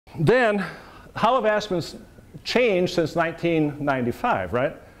Then, how have aspens changed since 1995,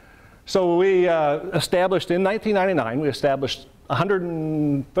 right? So we established in 1999, we established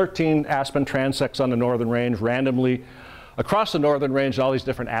 113 aspen transects on the northern range randomly across the northern range, all these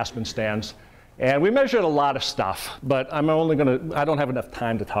different aspen stands. And we measured a lot of stuff, but I don't have enough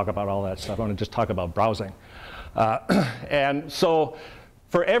time to talk about all that stuff. I want to just talk about browsing. And so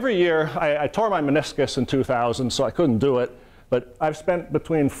for every year, I tore my meniscus in 2000, so I couldn't do it. But I've spent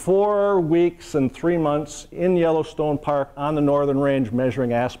between 4 weeks and 3 months in Yellowstone Park on the northern range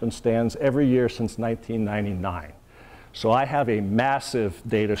measuring aspen stands every year since 1999. So I have a massive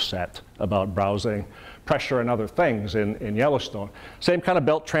data set about browsing, pressure, and other things in Yellowstone. Same kind of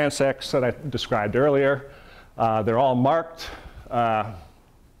belt transects that I described earlier. They're all marked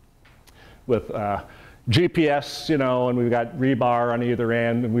with GPS, you know, and we've got rebar on either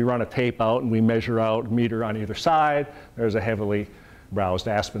end, and we run a tape out and we measure out a meter on either side. There's a heavily browsed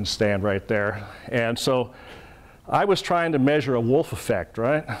aspen stand right there. And so I was trying to measure a wolf effect,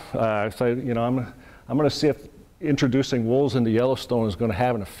 right? So, you know, I'm going to see if introducing wolves into Yellowstone is going to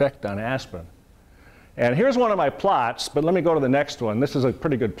have an effect on aspen. And here's one of my plots, but let me go to the next one. This is a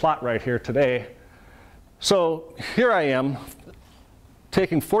pretty good plot right here today. So here I am,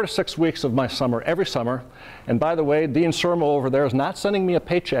 taking 4 to 6 weeks of my summer every summer. And by the way, Dean Surmo over there is not sending me a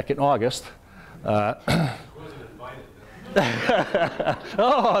paycheck in August. Oh,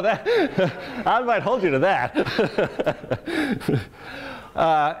 I might hold you to that.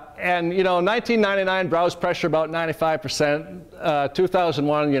 And you know, 1999 browse pressure about 95%.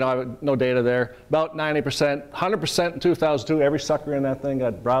 2001, you know, no data there, about 90%. 100% in 2002. Every sucker in that thing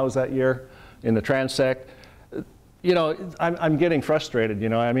got browsed that year in the transect. You know, I'm getting frustrated. You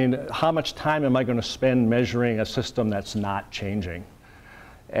know, I mean, how much time am I going to spend measuring a system that's not changing?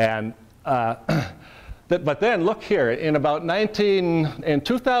 And but then look here, in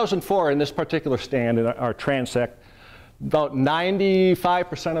 2004, in this particular stand in our transect, about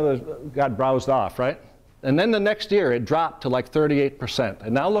 95% of those got browsed off, right? And then the next year it dropped to like 38%.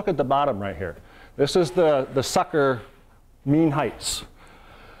 And now look at the bottom right here. This is the sucker mean heights.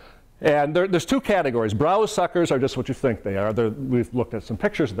 And there's 2 categories. Browsed suckers are just what you think they are. We've looked at some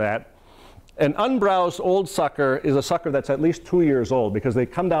pictures of that. An unbrowsed old sucker is a sucker that's at least 2 years old because they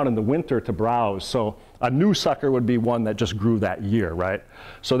come down in the winter to browse. So a new sucker would be one that just grew that year, right?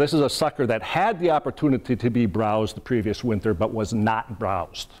 So this is a sucker that had the opportunity to be browsed the previous winter but was not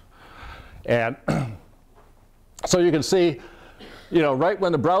browsed. And so you can see, you know, right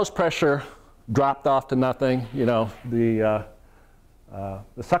when the browse pressure dropped off to nothing, you know, the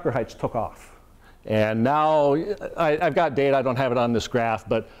sucker heights took off. And now I've got data, I don't have it on this graph,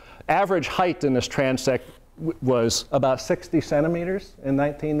 but average height in this transect was about 60 centimeters in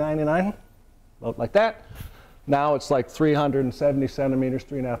 1999, about like that. Now it's like 370 centimeters,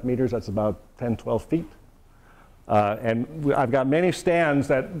 3.5 meters, that's about 10, 12 feet. And I've got many stands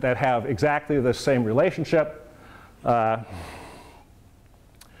that have exactly the same relationship. Plot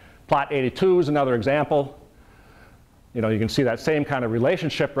 82 is another example. You know, you can see that same kind of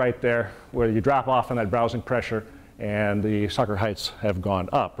relationship right there where you drop off on that browsing pressure and the sucker heights have gone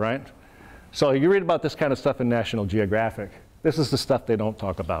up, right? So you read about this kind of stuff in National Geographic. This is the stuff they don't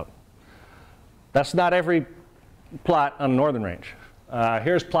talk about. That's not every plot on the northern range.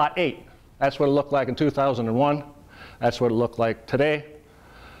 Here's plot 8. That's what it looked like in 2001. That's what it looked like today.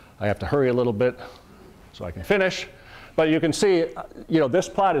 I have to hurry a little bit so I can finish. But you can see, you know, this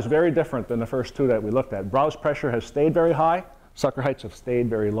plot is very different than the first 2 that we looked at. Browse pressure has stayed very high. Sucker heights have stayed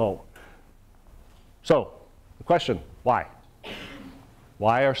very low. So the question, why?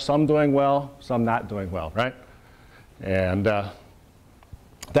 Why are some doing well, some not doing well, right? And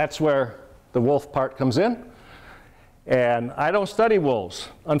that's where the wolf part comes in. And I don't study wolves,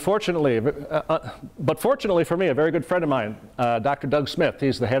 unfortunately. But fortunately for me, a very good friend of mine, Dr. Doug Smith,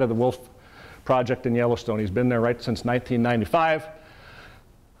 he's the head of the wolf project in Yellowstone. He's been there right since 1995.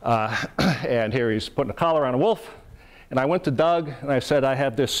 And here he's putting a collar on a wolf. And I went to Doug and I said, I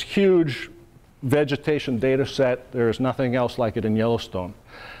have this huge vegetation data set. There is nothing else like it in Yellowstone.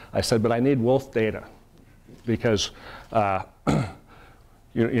 I said, but I need wolf data because you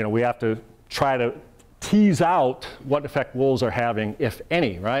know, we have to try to tease out what effect wolves are having, if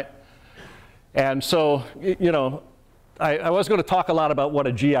any, right? And so, you know, I was going to talk a lot about what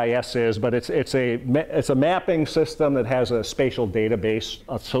a GIS is, but it's a mapping system that has a spatial database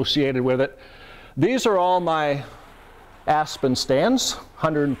associated with it. These are all my aspen stands,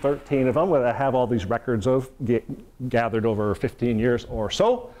 113 of them, that I have all these records of gathered over 15 years or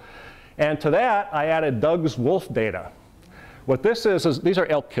so. And to that, I added Doug's wolf data. What this is these are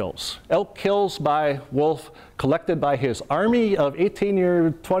elk kills. Elk kills by wolf collected by his army of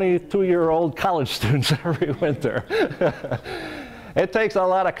 22-year-old college students every winter. It takes a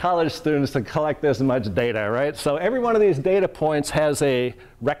lot of college students to collect this much data, right? So every one of these data points has a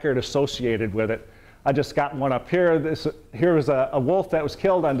record associated with it. I just got one up here. Here is a wolf that was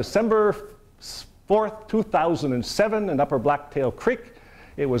killed on December 4th, 2007 in Upper Blacktail Creek.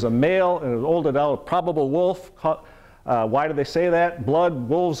 It was a male and an old adult probable wolf. Why do they say that? Blood,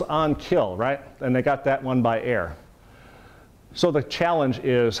 wolves on kill, right? And they got that one by air. So the challenge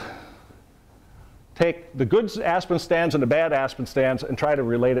is take the good aspen stands and the bad aspen stands and try to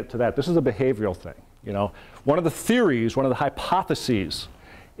relate it to that. This is a behavioral thing. You know, one of the theories, one of the hypotheses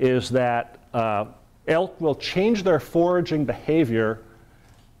is that elk will change their foraging behavior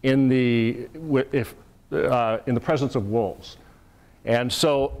in the presence of wolves. And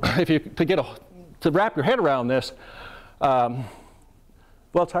so to wrap your head around this, well,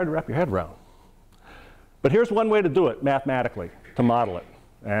 it's hard to wrap your head around. But here's one way to do it mathematically, to model it.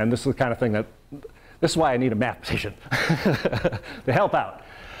 And this is the kind of thing this is why I need a mathematician to help out.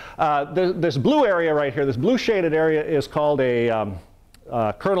 This blue area right here, this blue shaded area is called a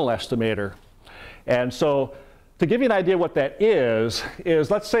kernel estimator. And so to give you an idea what that is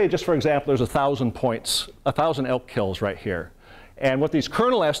let's say just for example there's 1,000 points, 1,000 elk kills right here. And what these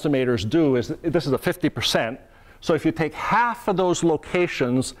kernel estimators do is, this is a 50%. So if you take half of those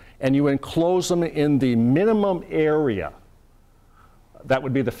locations and you enclose them in the minimum area, that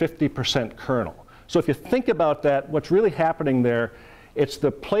would be the 50% kernel. So if you think about that, what's really happening there, it's the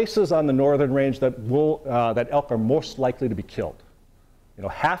places on the northern range that elk are most likely to be killed. You know,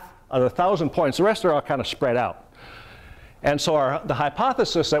 half of the 1,000 points, the rest are all kind of spread out. And so the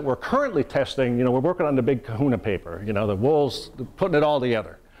hypothesis that we're currently testing, you know, we're working on the big kahuna paper, you know, the wolves, putting it all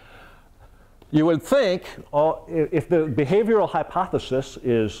together. You would think, if the behavioral hypothesis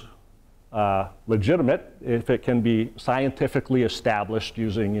is legitimate, if it can be scientifically established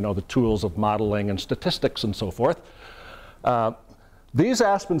using, you know, the tools of modeling and statistics and so forth, these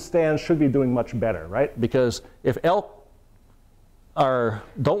aspen stands should be doing much better, right? Because if elk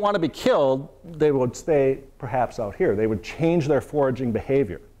don't want to be killed, they would stay perhaps out here. They would change their foraging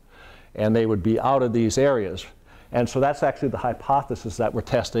behavior, and they would be out of these areas. And so that's actually the hypothesis that we're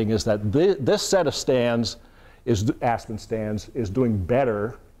testing, is that this set of stands, aspen stands, is doing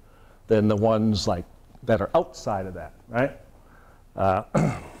better than the ones that are outside of that, right?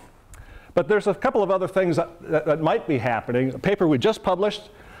 But there's a couple of other things that might be happening. A paper we just published,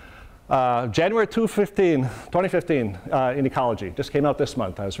 January 2015, in Ecology. Just came out this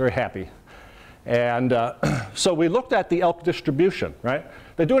month. I was very happy. And so we looked at the elk distribution, right?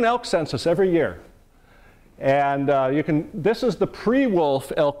 They do an elk census every year. And this is the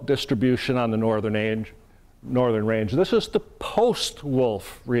pre-wolf elk distribution on the northern range. This is the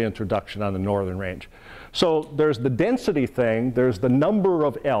post-wolf reintroduction on the northern range. So there's the density thing, there's the number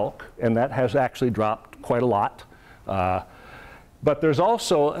of elk, and that has actually dropped quite a lot. But there's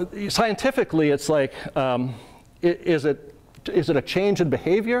also, scientifically, it's like, is it a change in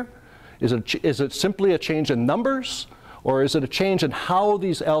behavior? Is it simply a change in numbers? Or is it a change in how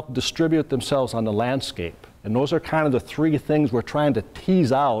these elk distribute themselves on the landscape? And those are kind of the three things we're trying to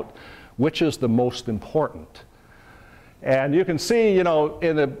tease out, which is the most important. And you can see, you know,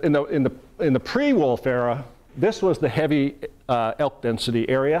 in the pre-wolf era, this was the heavy elk density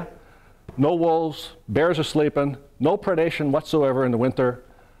area. No wolves, bears are sleeping, no predation whatsoever in the winter.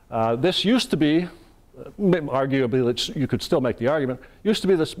 This used to be, arguably, you could still make the argument, used to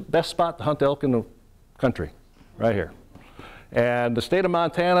be the best spot to hunt elk in the country, right here. And the state of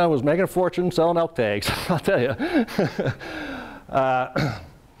Montana was making a fortune selling elk tags, I'll tell you.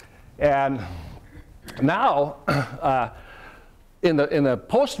 And now, in the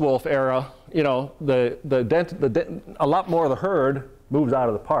post-wolf era, you know, a lot more of the herd moves out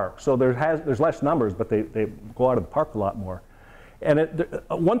of the park. So there's less numbers, but they go out of the park a lot more. And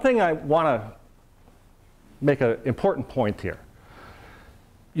one thing I want to make an important point here.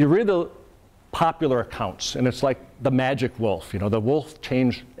 You read the popular accounts, and it's like the magic wolf. You know, the wolf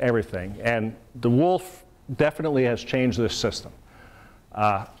changed everything, and the wolf definitely has changed this system.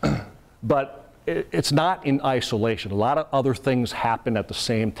 But it's not in isolation. A lot of other things happen at the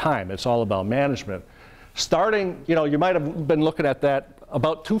same time. It's all about management. Starting, you know, you might have been looking at that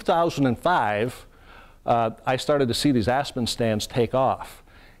about 2005, I started to see these aspen stands take off.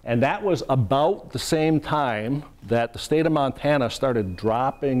 And that was about the same time that the state of Montana started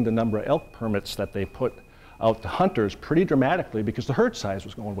dropping the number of elk permits that they put out to hunters pretty dramatically because the herd size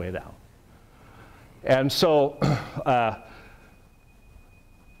was going way down. And so,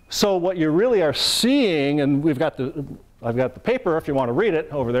 so what you really are seeing, and we've got the I've got the paper if you want to read it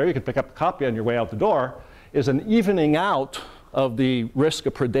over there. You can pick up a copy on your way out the door. Is an evening out of the risk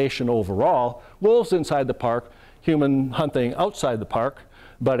of predation overall. Wolves inside the park, human hunting outside the park,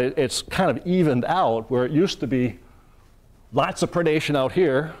 but it's kind of evened out where it used to be lots of predation out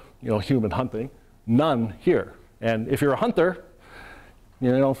here, human hunting, none here. And if you're a hunter,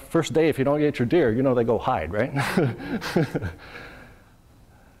 first day if you don't get your deer, they go hide, right?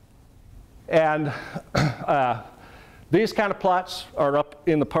 And these kind of plots are up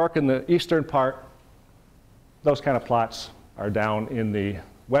in the park in the eastern part. Those kind of plots are down in the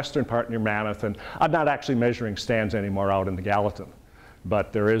western part near Mammoth. And I'm not actually measuring stands anymore out in the Gallatin.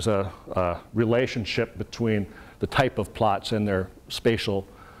 But there is a relationship between the type of plots and their spatial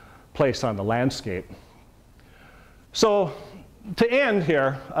place on the landscape. So to end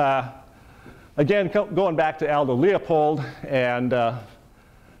here, again, going back to Aldo Leopold and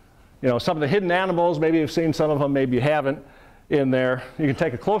some of the hidden animals, maybe you've seen some of them, maybe you haven't in there. You can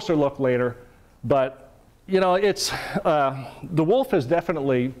take a closer look later. But the wolf has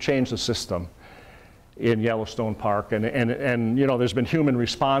definitely changed the system in Yellowstone Park, and there's been human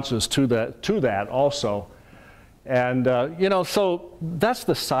responses to that also, and so that's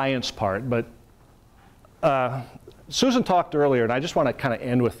the science part. But Susan talked earlier, and I just want to kind of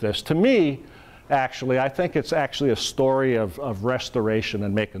end with this. To me, actually, I think it's actually a story of restoration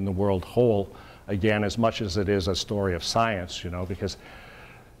and making the world whole again, as much as it is a story of science, because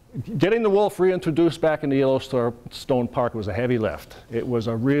getting the wolf reintroduced back into Yellowstone Park was a heavy lift. It was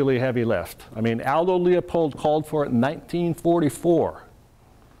a really heavy lift. I mean, Aldo Leopold called for it in 1944.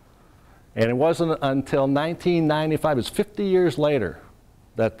 And it wasn't until 1995, it was 50 years later,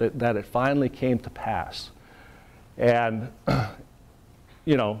 that it finally came to pass. And,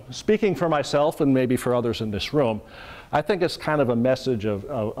 speaking for myself and maybe for others in this room, I think it's kind of a message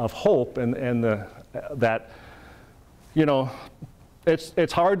of hope and that,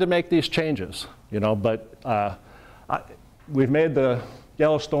 it's hard to make these changes, but we've made the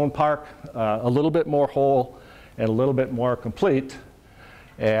Yellowstone Park a little bit more whole and a little bit more complete.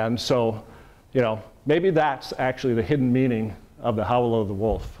 And so, maybe that's actually the hidden meaning of the howl of the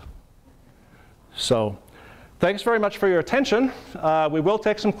wolf. So, thanks very much for your attention. We will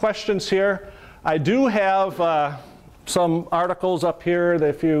take some questions here. I do have some articles up here that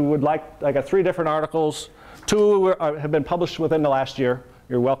if you would like. I got 3 different articles. 2 have been published within the last year.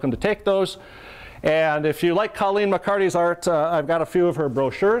 You're welcome to take those. And if you like Colleen McCarty's art, I've got a few of her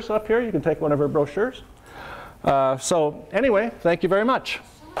brochures up here. You can take one of her brochures. So anyway, thank you very much.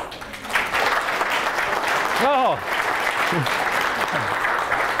 Oh.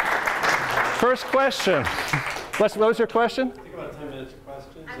 First question. What was your question? Take about 10 minutes of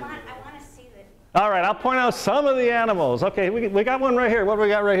questions. I want to see that. All right, I'll point out some of the animals. Okay, we got one right here. What do we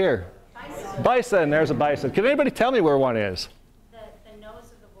got right here? Bison. Bison, there's a bison. Can anybody tell me where one is? The nose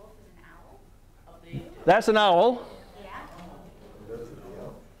of the wolf is an owl. That's an owl. Yeah.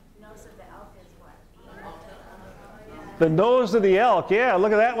 Nose of the elk is what? The nose of the elk, yeah,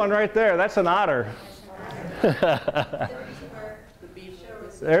 look at that one right there. That's an otter.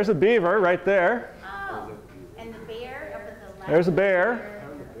 There's a beaver right there. Oh, and the bear up at the left. There's a bear.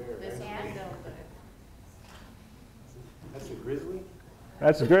 That's a grizzly?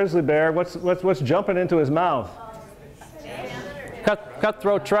 That's a grizzly bear. What's jumping into his mouth?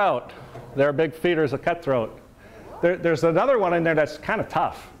 Cutthroat trout. They're big feeders of cutthroat. There's another one in there that's kind of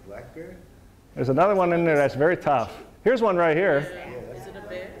tough. Black bear? There's another one in there that's very tough. Here's one right here. Is it a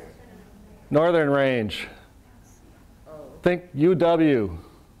bear? Northern Range. Think UW.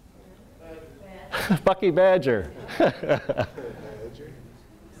 Bucky Badger.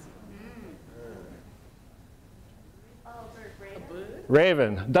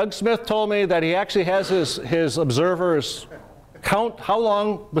 Raven. Doug Smith told me that he actually has his observers count how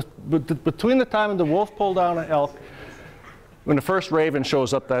long between the time the wolf pulled down an elk when the first raven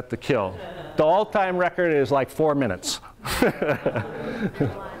shows up at the kill. The all-time record is like 4 minutes.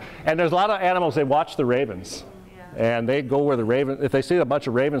 And there's a lot of animals, they watch the ravens. And they go where the raven, if they see a bunch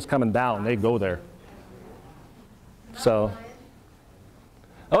of ravens coming down, they go there. So,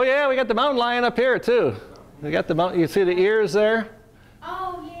 oh yeah, we got the mountain lion up here too. We got the mountain, you see the ears there?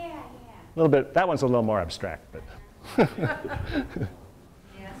 Oh, yeah, yeah. A little bit, that one's a little more abstract, but.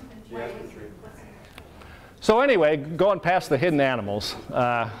 So anyway, going past the hidden animals.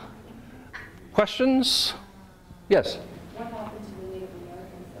 Questions? Yes? What happened to the Native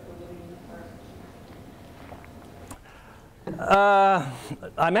Americans that were living in the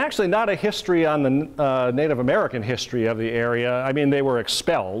park? I'm actually not a history on the Native American history of the area. I mean, they were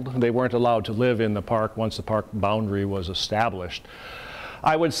expelled. They weren't allowed to live in the park once the park boundary was established.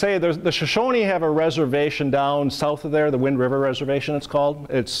 I would say the Shoshone have a reservation down south of there, the Wind River Reservation it's called.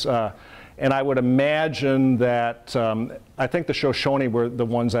 And I would imagine that, I think the Shoshone were the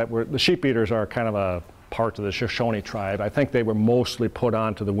ones that were, the sheep eaters are kind of a part of the Shoshone tribe. I think they were mostly put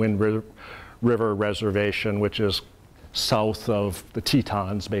onto the Wind River Reservation, which is south of the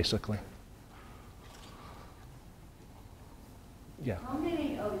Tetons, basically. Yeah. How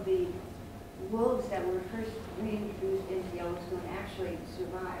many of the wolves that were first reintroduced into Yellowstone actually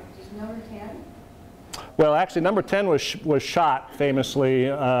survived? Just number 10? Well, actually, number 10 was shot famously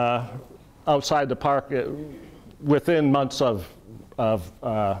outside the park within months of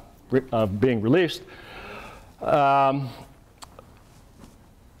being released.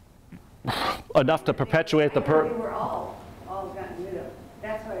 Enough to perpetuate the They were all gotten rid of.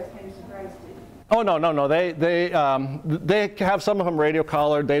 That's why I was kind of surprised. Oh, no. They have some of them radio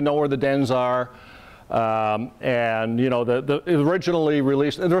collared. They know where the dens are. And, you know, the originally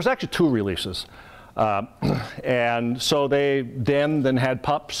released, there was actually 2 releases. And so they denned and had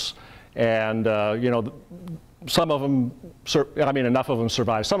pups. And, you know, some of them, I mean, enough of them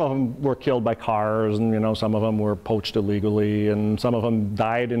survived. Some of them were killed by cars, and, you know, some of them were poached illegally, and some of them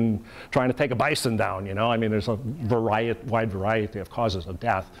died in trying to take a bison down, you know. I mean, there's a wide variety of causes of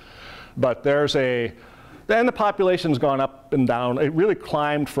death. But then the population's gone up and down. It really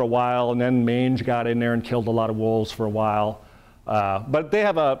climbed for a while, and then mange got in there and killed a lot of wolves for a while. But they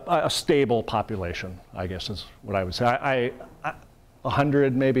have a stable population, I guess is what I would say.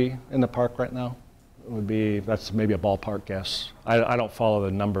 100 maybe in the park right now. That's maybe a ballpark guess. I don't follow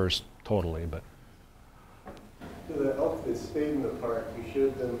the numbers totally, but. So the elk that stayed in the park, you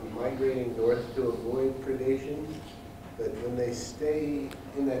showed them migrating north to avoid predation, but when they stay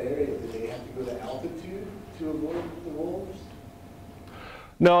in that area, do they have to go to altitude to avoid the wolves?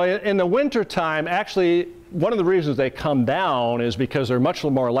 No, in the winter time, actually, one of the reasons they come down is because they're much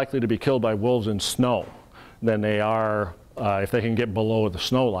more likely to be killed by wolves in snow than they are if they can get below the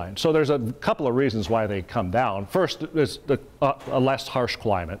snow line. So there's a couple of reasons why they come down. First is a less harsh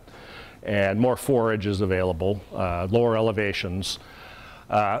climate and more forage is available, lower elevations.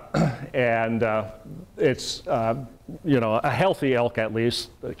 And it's, you know, a healthy elk at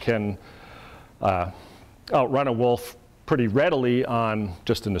least can outrun a wolf pretty readily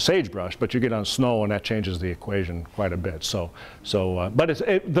just in the sagebrush, but you get on snow and that changes the equation quite a bit. But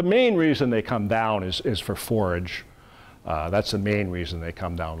the main reason they come down is for forage. That's the main reason they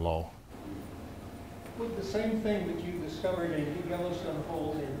come down low. Would the same thing that you discovered in Yellowstone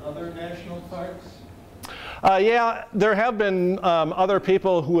hold in other national parks? Yeah, there have been other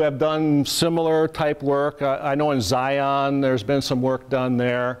people who have done similar type work. I know in Zion there's been some work done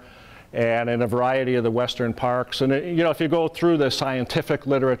there, and in a variety of the western parks. And you know, if you go through the scientific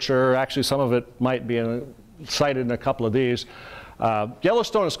literature, actually some of it might be cited in a couple of these.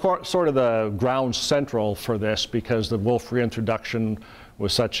 Yellowstone is sort of the ground central for this because the wolf reintroduction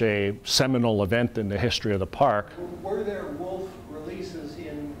was such a seminal event in the history of the park. Were there wolf releases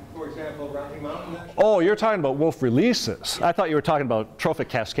in, for example, Rocky Mountain National Park? Oh, you're talking about wolf releases. I thought you were talking about trophic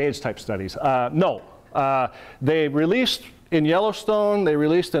cascades type studies. No. They released in Yellowstone, they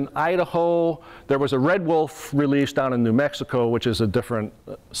released in Idaho. There was a red wolf released down in New Mexico, which is a different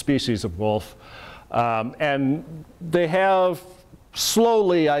species of wolf. And they have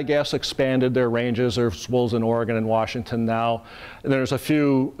slowly, I guess, expanded their ranges. There's wolves in Oregon and Washington now. And there's a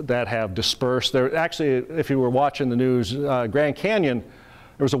few that have dispersed. There, actually, if you were watching the news, Grand Canyon,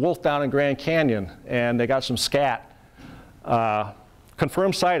 there was a wolf down in Grand Canyon, and they got some scat,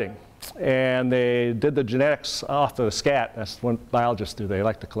 confirmed sighting. And they did the genetics off the scat. That's what biologists do. They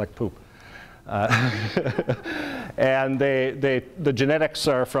like to collect poop. And the genetics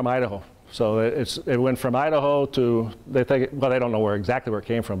are from Idaho. So it went from Idaho to, they don't know exactly where it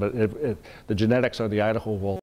came from, but the genetics are the Idaho wolf.